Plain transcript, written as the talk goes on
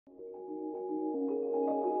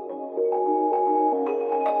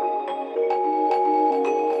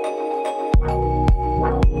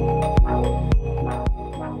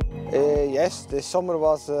Yes, this summer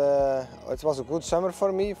was it was a good summer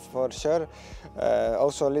for me, for sure.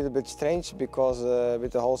 Also a little bit strange because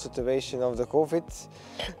with the whole situation of the COVID,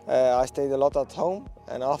 I stayed a lot at home,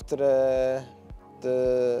 and after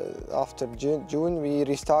June we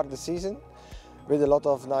restart the season with a lot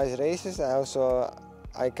of nice races, and also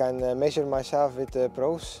I can measure myself with the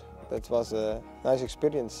pros. That was a nice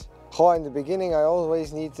experience. In the beginning I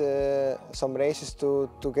always need some races to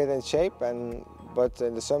get in shape, but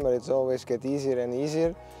in the summer it's always get easier and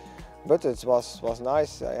easier. But it was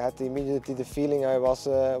nice. I had immediately the feeling I was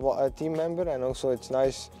a team member, and also it's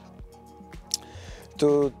nice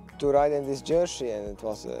to ride in this jersey, and it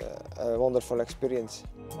was a wonderful experience.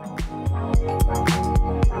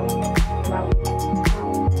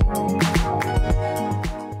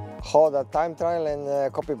 That time trial in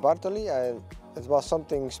Coppi Bartoli, it was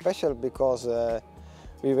something special because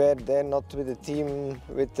we were there not with a team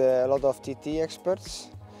with a lot of TT experts,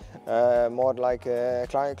 more like a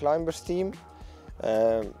climbers team.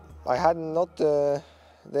 I had not the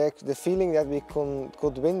feeling that we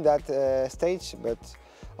could win that stage, but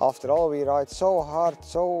after all we ride so hard,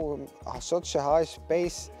 such a high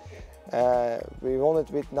pace. We won it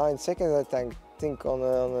with 9 seconds, I think, on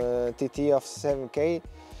a TT of 7K.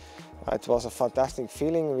 It was a fantastic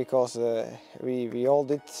feeling because we all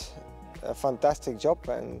did a fantastic job,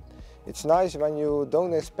 and it's nice when you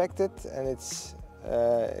don't expect it, and it's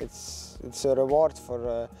a reward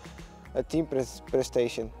for a team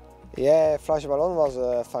prestation. Yeah, Flèche Wallonne was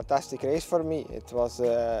a fantastic race for me. It was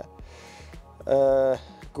a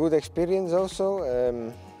good experience also,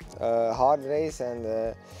 a hard race, and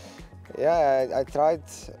yeah, I tried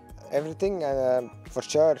everything, and for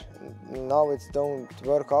sure now it don't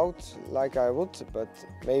work out like I would, but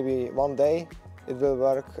maybe one day it will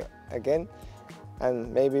work again,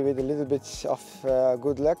 and maybe with a little bit of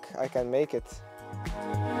good luck I can make it.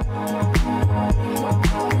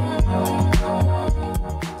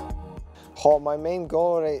 My main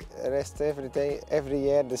goal rests every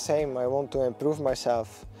year the same. I want to improve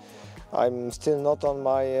myself. I'm still not on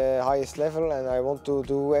my highest level, and I want to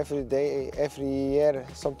do every year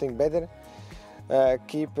something better.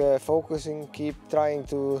 Keep focusing, keep trying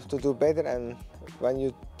to do better, and when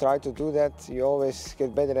you try to do that, you always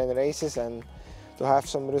get better in races, and to have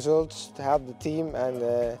some results, to help the team, and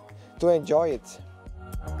to enjoy it.